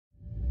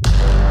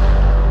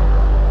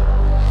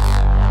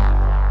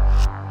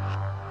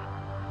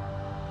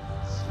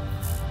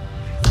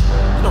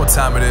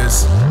time it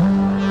is.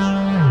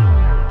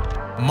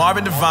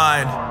 Marvin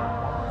Divine,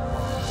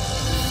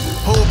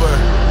 Hoober,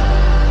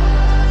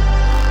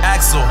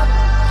 Axol,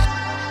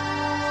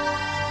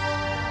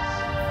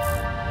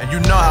 and you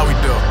know how we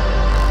do.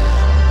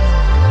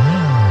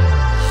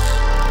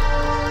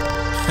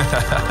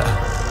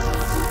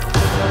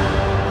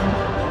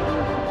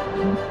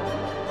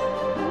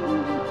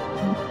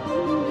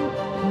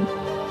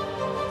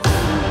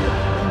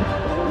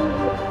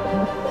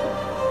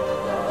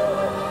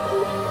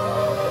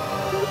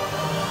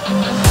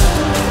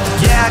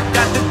 Yeah, I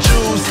got the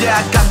juice, yeah,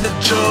 I got the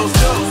juice.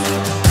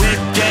 Whip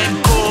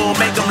game cool,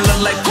 make them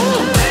look like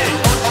cool. Hey,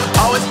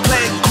 always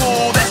play it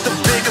cool, that's the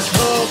biggest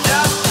rule.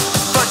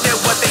 Forget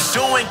what they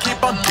doing,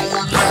 keep on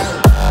doing.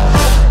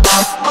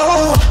 Let's go.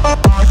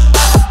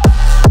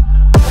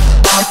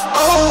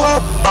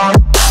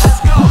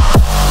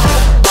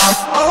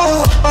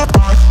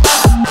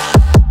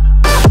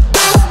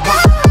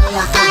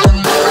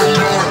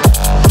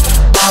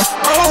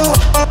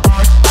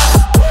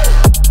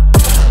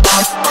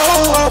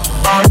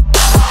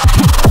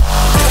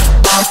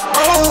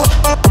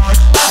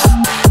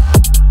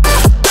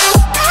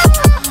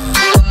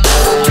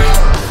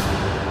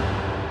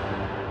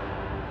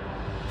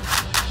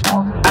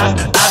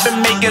 I've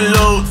been making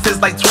loot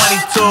since like 22.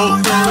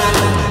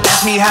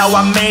 Ask me how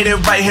I made it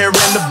right here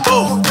in the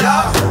booth.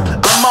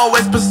 I'm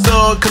always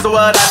pursued cause of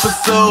what I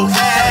pursue.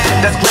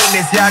 That's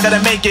greatness, yeah, I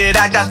gotta make it,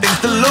 I got things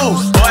to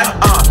lose. Boy,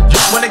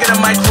 wanna get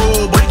in my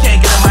crew, boy, you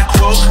can't get in my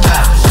crew.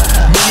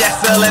 Me,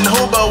 Axol and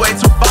Hoober, way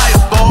too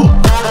fireable.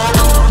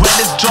 When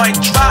this joint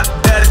drop,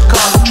 better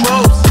call the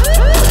troops.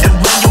 And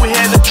when you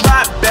hear the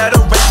drop, better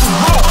raise the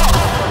roof.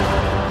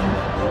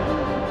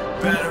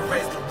 Better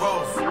raise the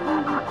roof.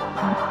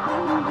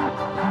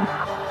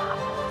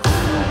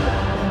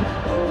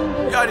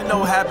 You already know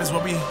what happens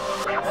when we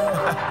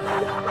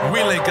when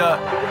we link up.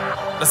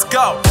 Let's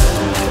go.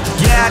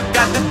 Yeah, I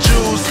got the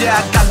juice, yeah,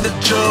 I got the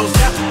juice.